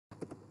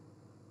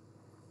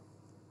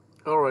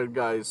Alright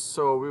guys,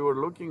 so we were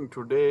looking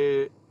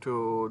today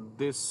to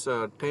this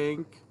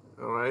tank.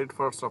 Right,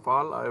 first of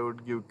all I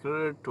would give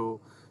credit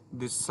to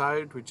this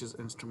site, which is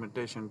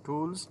instrumentation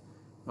tools.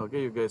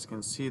 Okay, you guys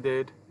can see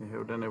that they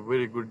have done a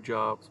very good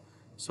job.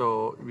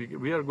 So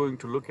we are going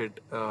to look at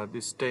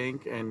this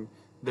tank, and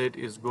that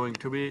is going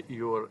to be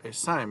your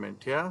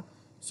assignment. Yeah,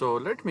 so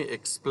let me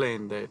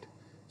explain that.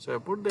 So I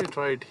put that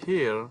right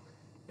here,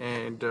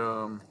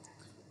 and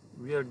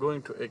we are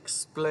going to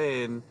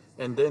explain,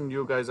 and then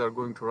you guys are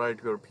going to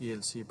write your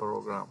PLC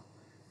program.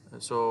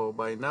 So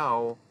by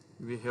now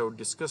we have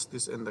discussed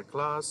this in the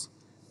class,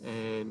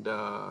 and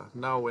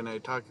now when I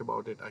talk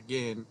about it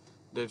again,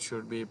 that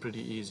should be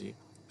pretty easy.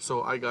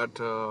 So I got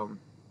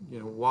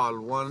wall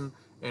 1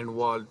 and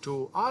wall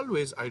 2.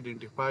 Always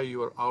identify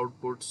your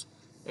outputs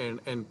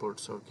and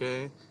inputs,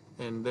 okay,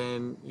 and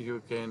then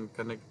you can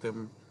connect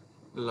them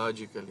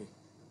logically.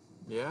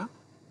 Yeah,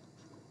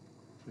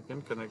 you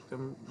can connect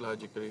them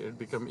logically. It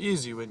become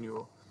easy when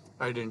you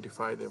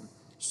identify them.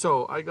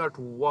 So I got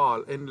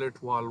wall,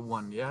 inlet wall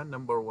 1, yeah,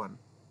 number 1.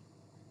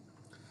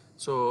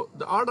 So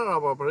the order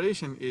of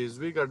operation is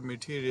we got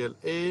material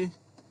A.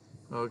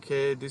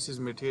 Okay, this is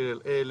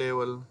material A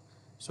level,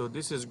 so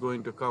this is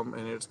going to come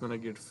and it's going to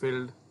get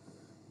filled.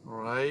 All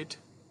right,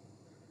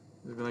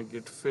 it's going to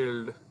get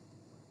filled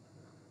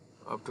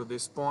up to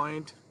this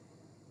point.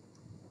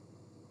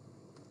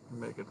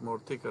 Make it more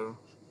thicker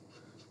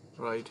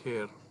right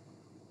here.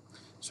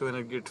 So when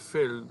it get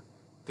filled,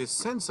 this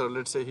sensor,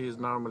 let's say he is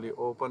normally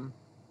open,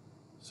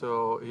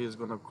 so he is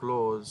going to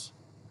close.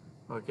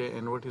 Okay,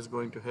 and what is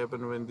going to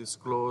happen when this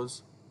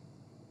close?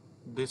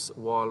 This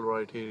wall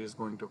right here is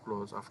going to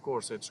close. Of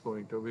course it's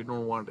going to, we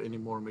don't want any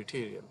more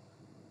material.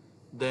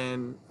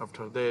 Then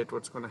after that,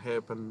 what's going to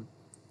happen?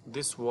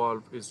 This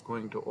valve is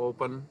going to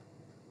open.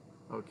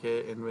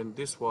 Okay, and when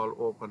this valve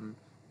open,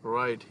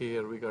 right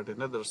here we got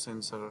another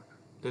sensor.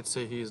 Let's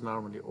say he is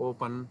normally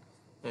open,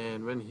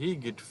 and when he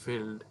get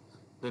filled,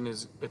 then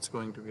it's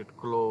going to get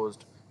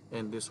closed,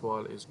 and this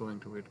valve is going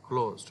to get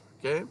closed.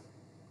 Okay,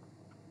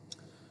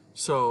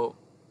 so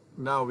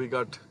now we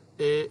got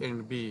A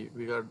and B.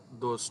 We got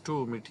those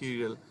two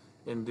material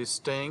in this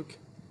tank,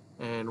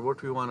 and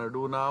what we want to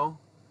do now,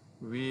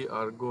 we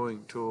are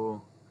going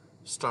to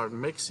start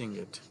mixing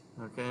it.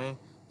 Okay,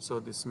 so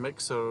this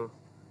mixer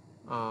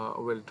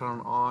will turn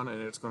on,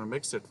 and it's going to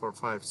mix it for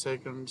 5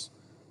 seconds.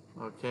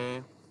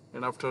 Okay,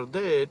 and after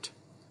that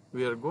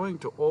we are going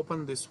to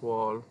open this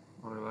wall.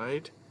 All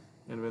right,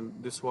 and when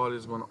this wall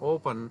is going to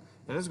open,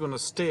 and it's going to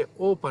stay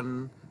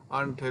open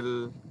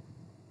until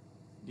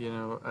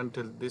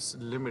until this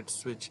limit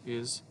switch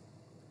is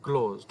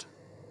closed.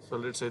 So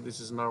let's say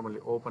this is normally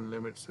open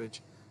limit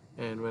switch,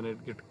 and when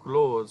it get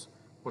closed,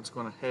 what's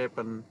going to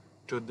happen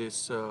to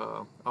this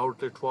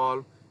outlet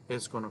valve?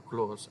 It's going to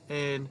close,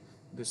 and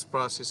this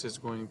process is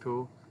going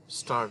to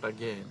start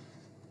again.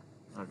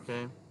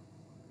 Okay,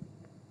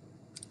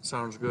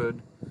 sounds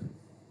good.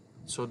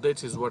 So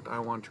that is what I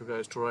want you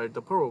guys to write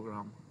the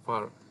program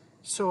for.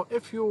 So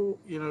if you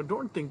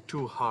don't think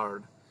too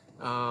hard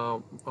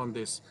on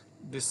this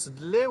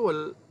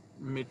level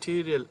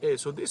material A.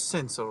 So this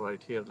sensor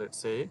right here,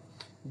 let's say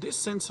this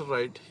sensor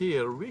right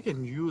here, we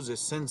can use a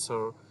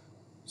sensor.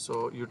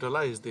 So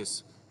utilize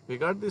this. We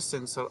got this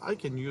sensor. I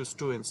can use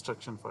two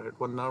instructions for it,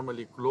 one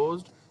normally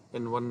closed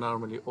and one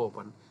normally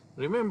open.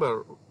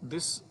 Remember,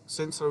 this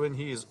sensor, when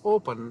he is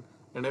open,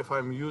 and if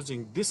I'm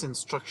using this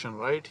instruction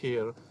right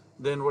here,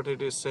 then what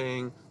it is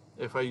saying,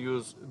 if I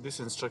use this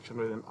instruction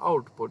with an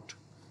output,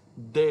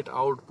 that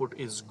output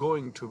is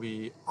going to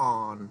be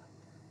on,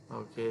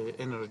 okay,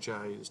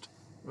 energized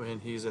when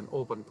he is in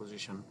open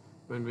position.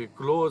 When we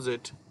close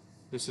it,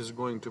 this is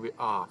going to be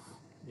off.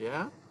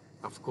 Yeah,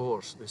 of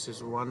course, this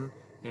is 1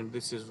 and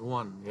this is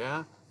 1.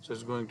 Yeah, so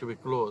it's going to be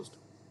closed.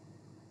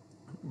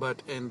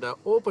 But in the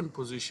open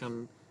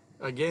position,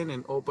 again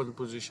in open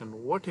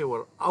position,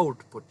 whatever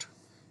output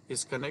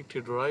is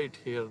connected right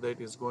here, that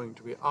is going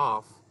to be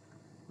off.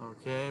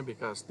 Okay,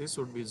 because this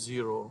would be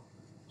 0.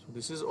 So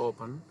this is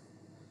open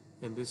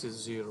and this is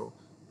 0.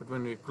 But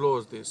when we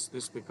close this,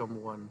 this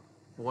become 1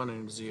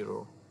 and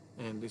 0,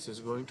 and this is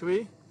going to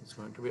be, it's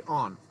going to be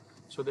on.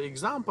 So the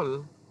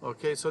example,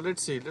 okay, so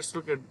let's see, let's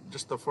look at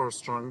just the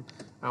first rung.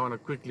 I want to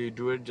quickly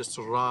do it just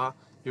raw.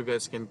 You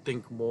guys can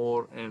think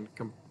more and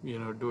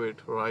do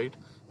it right,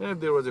 and if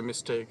there was a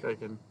mistake, I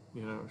can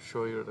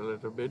show you it a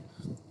little bit.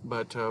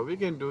 But we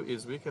can do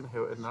is we can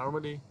have a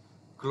normally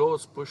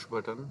close push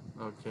button.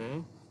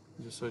 Okay,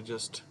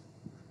 just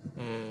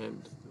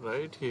and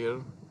right here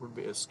would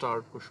be a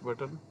start push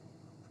button.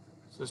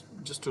 So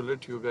just to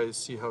let you guys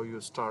see how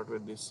you start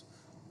with this,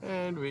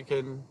 and we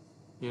can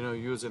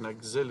use an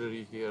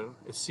auxiliary here,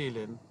 a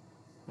ceiling,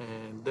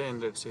 and then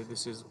let's say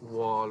this is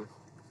wall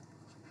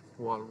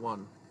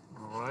 1.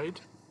 All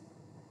right,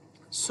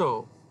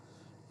 so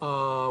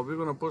we're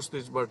gonna push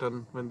this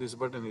button. When this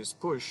button is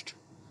pushed,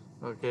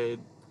 okay,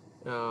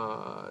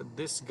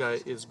 this guy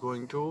is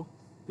going to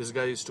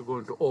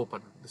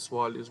open. This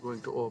wall is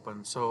going to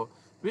open. So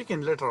we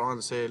can later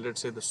on say,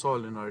 let's say the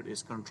solenoid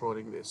is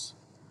controlling this.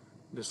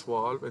 this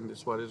valve, and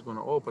this valve is going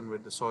to open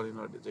with the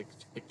solenoid is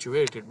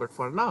actuated. But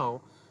for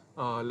now,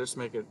 let's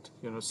make it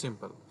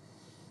simple.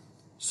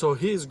 So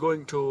he is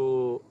going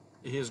to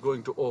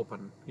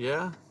open,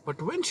 yeah.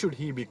 But when should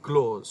he be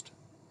closed?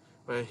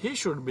 Well, he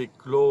should be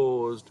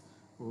closed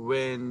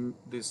when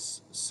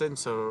this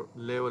sensor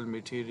level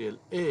material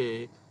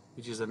A,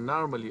 which is a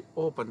normally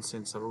open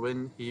sensor,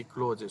 when he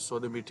closes. So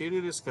the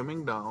material is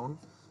coming down,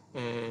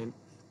 and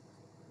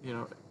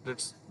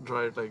let's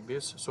draw it like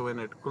this. So when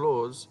it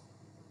closes,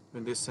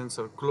 when this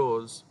sensor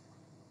closes,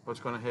 what's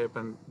going to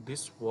happen?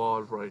 This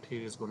valve right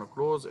here is going to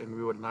close, and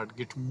we will not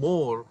get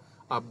more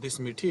of this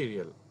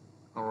material.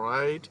 All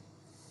right.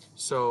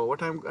 So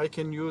what I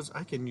can use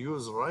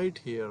right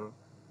here.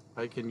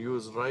 I can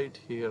use right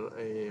here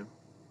a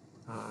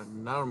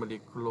normally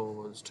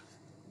closed.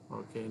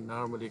 Okay,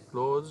 normally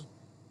closed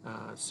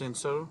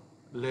sensor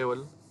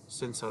level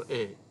sensor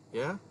A.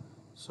 Yeah.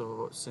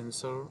 So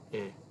sensor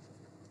A.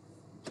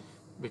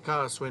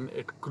 Because when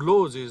it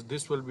closes,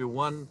 this will be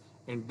 1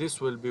 and this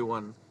will be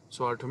 1,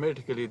 so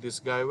automatically this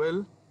guy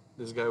will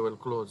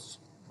close.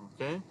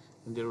 Okay,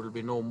 and there will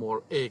be no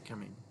more A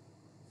coming,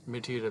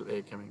 material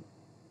A coming.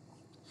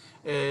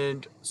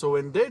 And so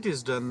when that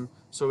is done,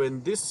 so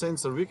when this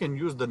sensor, we can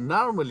use the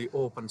normally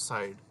open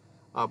side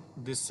of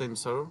this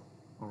sensor.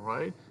 All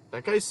right,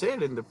 like I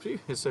said in the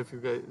previous, if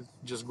you guys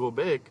just go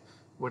back,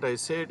 what I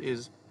said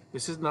is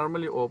this is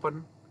normally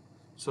open.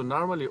 So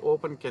normally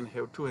open can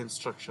have two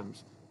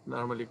instructions,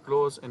 normally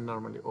close and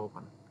normally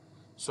open.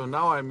 So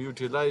now I'm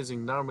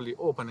utilizing normally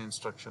open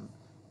instruction,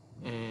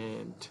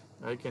 and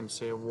I can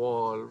say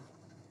valve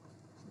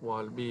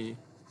B.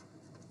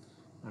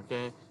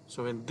 Okay,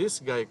 so when this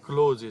guy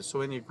closes, so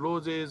when he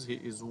closes, he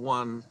is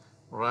 1,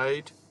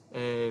 right?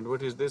 And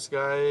what is this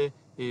guy?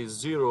 He is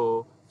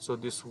 0. So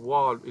this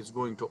valve is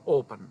going to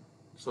open,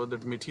 so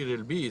that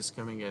material B is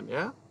coming in.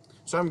 Yeah,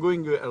 so I'm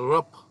going to a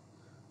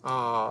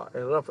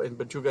rough end,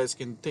 but you guys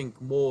can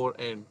think more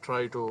and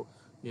try to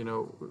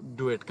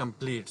do it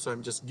complete. So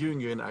I'm just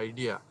giving you an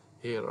idea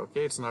here.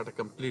 Okay, it's not a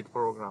complete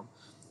program,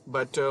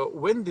 but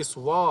when this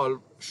valve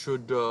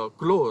should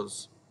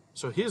close,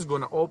 so he's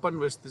going to open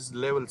with this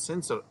level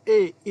sensor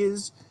A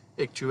is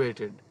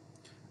actuated,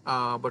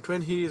 but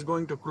when he is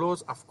going to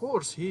close, of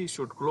course he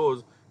should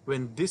close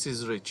when this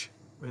is reached,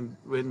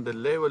 when the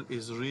level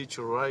is reached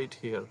right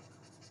here.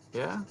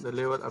 Yeah, the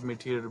level of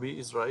material B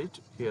is right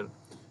here.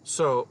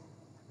 So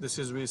this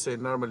is, we say,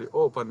 normally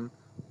open.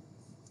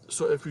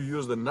 So if you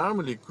use the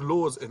normally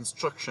close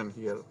instruction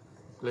here,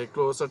 pay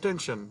close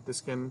attention.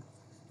 This can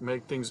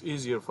make things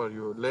easier for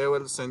you.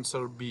 Level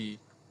sensor B.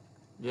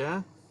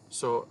 Yeah.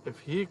 So if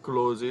he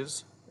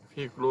closes,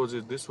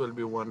 this will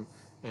be 1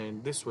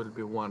 and this will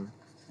be 1.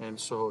 And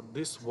so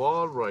this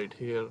valve right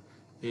here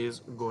is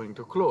going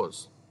to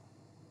close.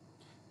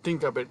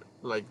 Think of it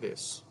like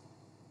this.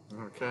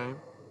 Okay.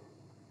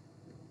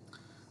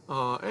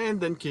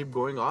 And then keep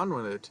going on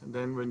with it. And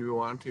then when you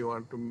want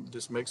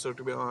this mixer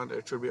to be on,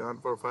 it should be on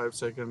for 5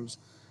 seconds,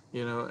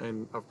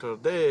 and after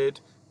that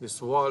this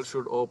valve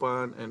should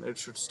open, and it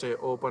should stay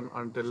open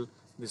until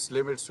this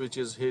limit switch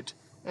is hit.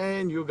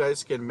 And you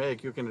guys can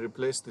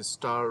replace the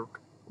start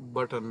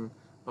button,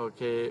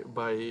 okay,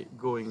 by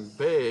going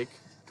back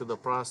to the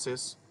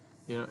process,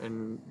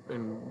 and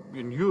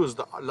use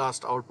the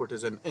last output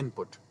as an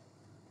input.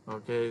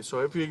 Okay,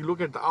 so if we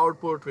look at the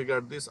output, we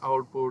got this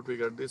output,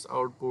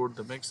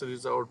 the mixer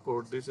is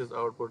output, this is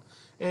output,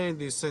 and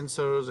these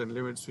sensors and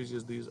limit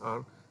switches, these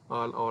are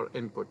all our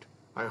input.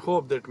 I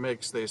hope that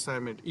makes the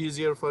assignment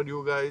easier for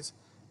you guys,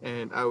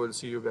 and I will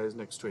see you guys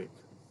next week.